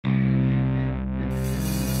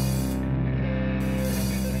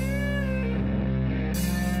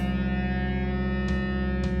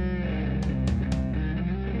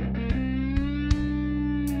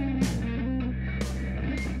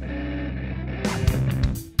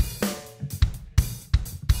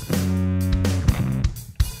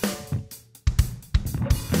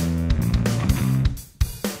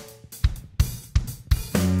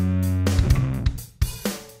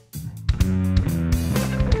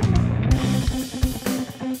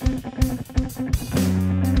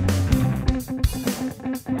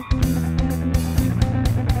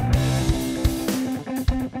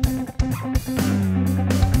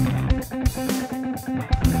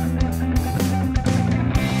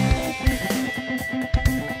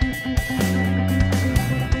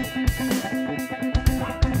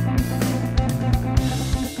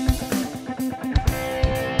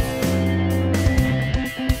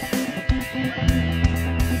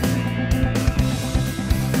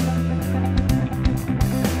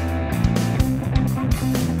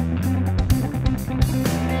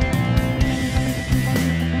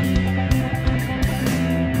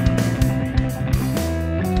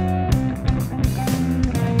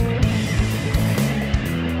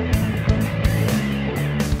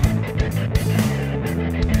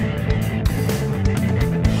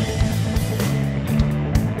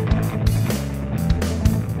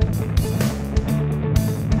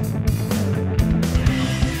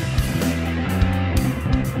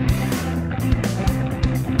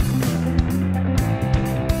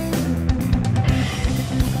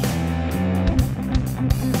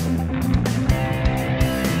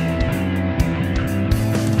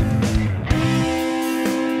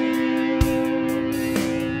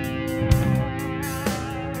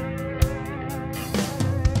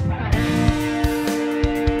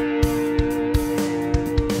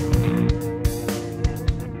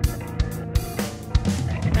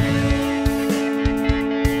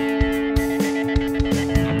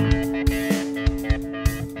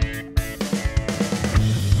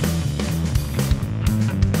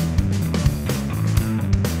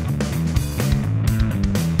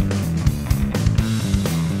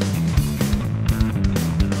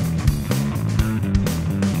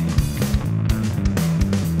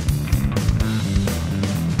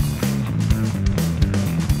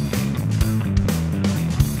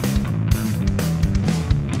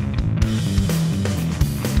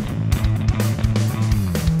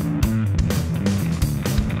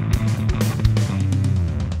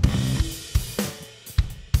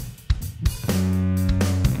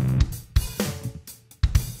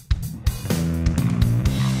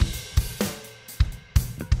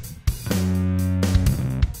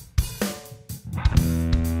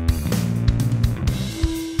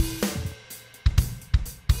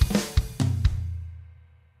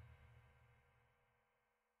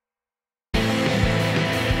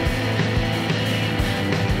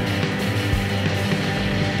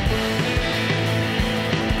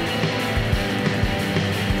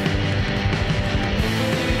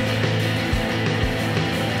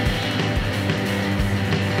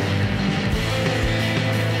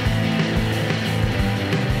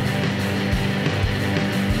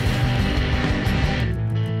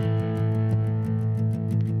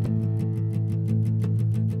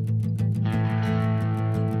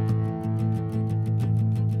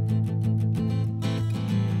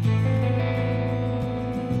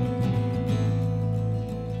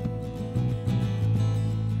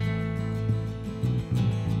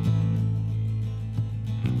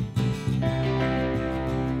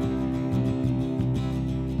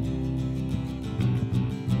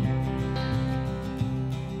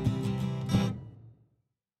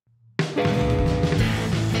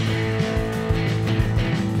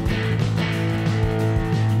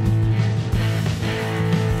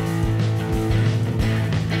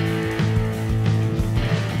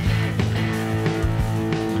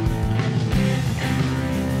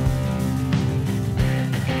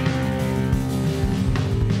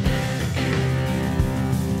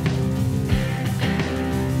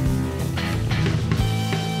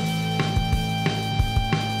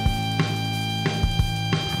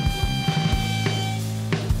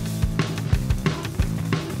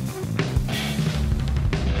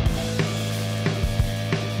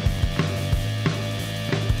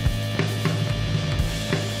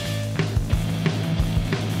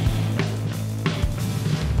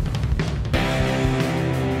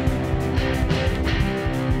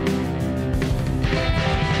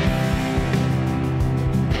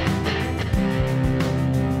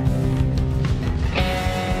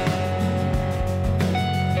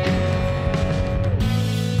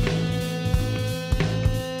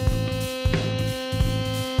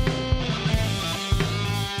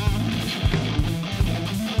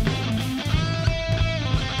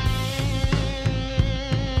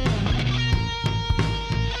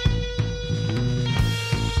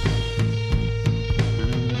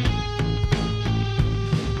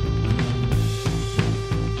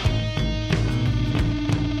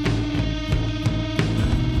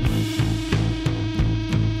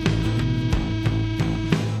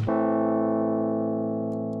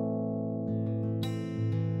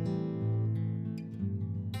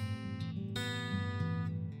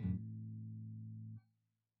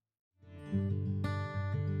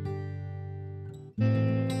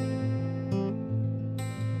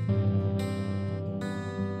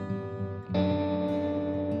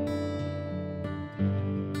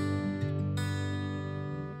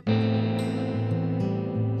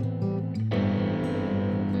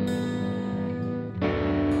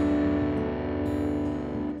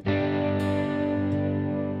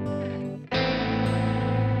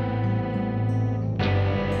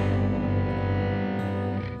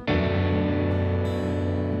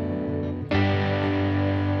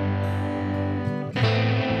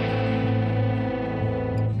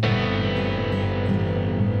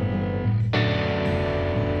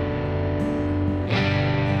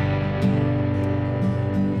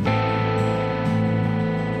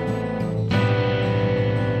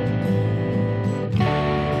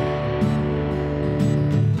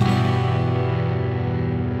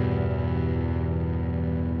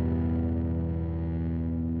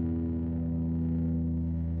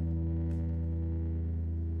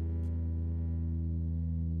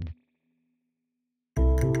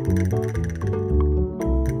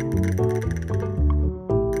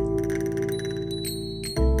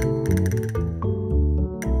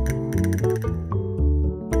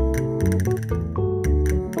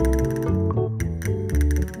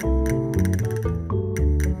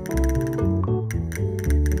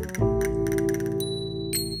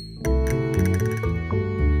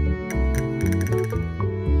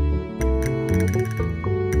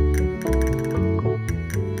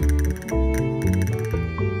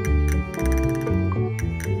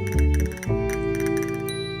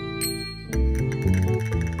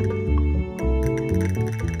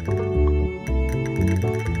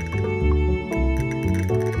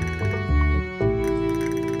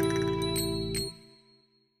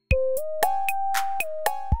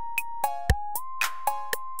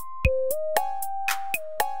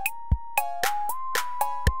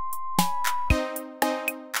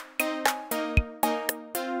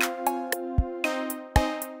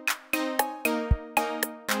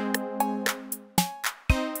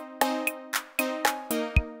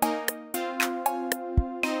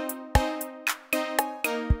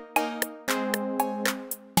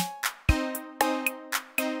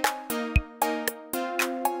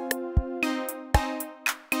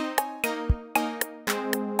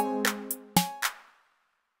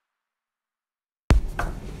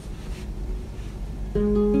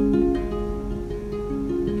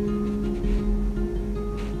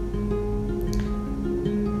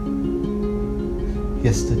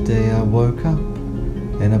Yesterday I woke up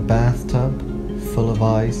in a bathtub full of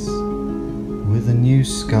ice with a new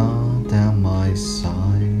scar down my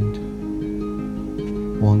side.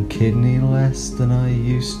 One kidney less than I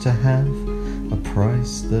used to have, a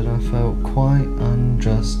price that I felt quite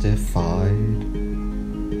unjustified.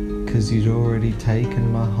 'Cause you'd already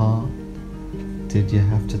taken my heart, did you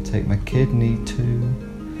have to take my kidney too?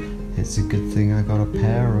 It's a good thing I got a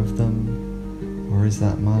pair of them. Or is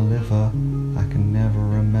that my liver? I can never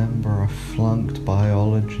remember. I flunked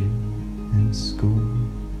biology in school.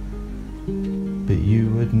 But you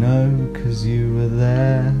would know, 'cause you were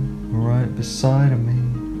there, right beside me.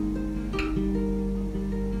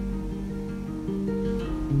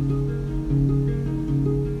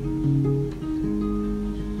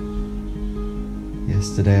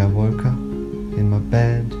 Yesterday I woke up in my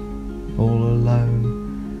bed, all alone,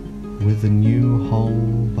 with a new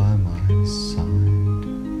hole by my side.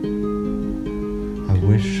 I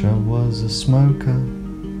wish I was a smoker.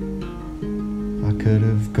 I could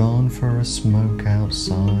have gone for a smoke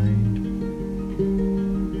outside,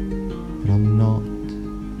 but I'm not,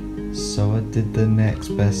 so I did the next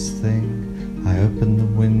best thing. I opened the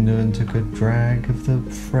window and took a drag of the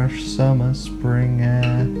fresh summer spring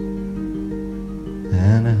air,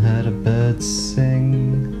 and I heard a bird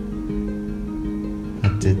sing. I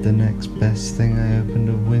did the next best thing. I opened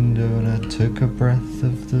a window and I took a breath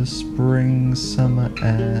of the spring summer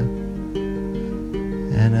air,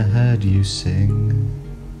 and I heard you sing,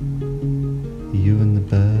 you and the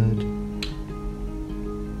bird.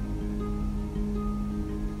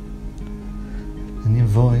 And your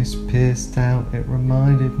voice pierced out. It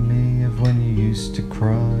reminded me of when you used to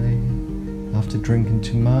cry after drinking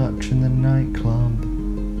too much in the nightclub.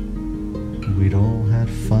 We'd all had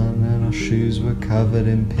fun and our shoes were covered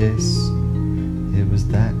in piss. It was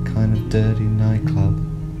that kind of dirty nightclub.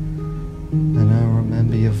 And I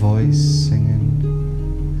remember your voice singing,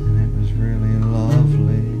 and it was really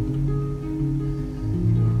lovely.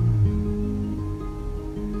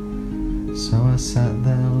 So I sat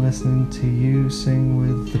there listening to you sing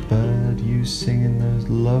with the bird, you singing those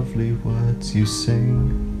lovely words you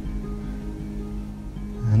sing,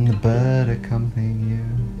 and the bird accompanying you,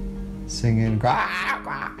 singing quack,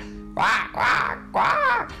 quack, quack, quack,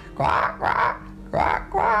 quack, quack, quack, quack,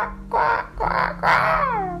 quack, quack, quack,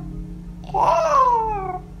 quack.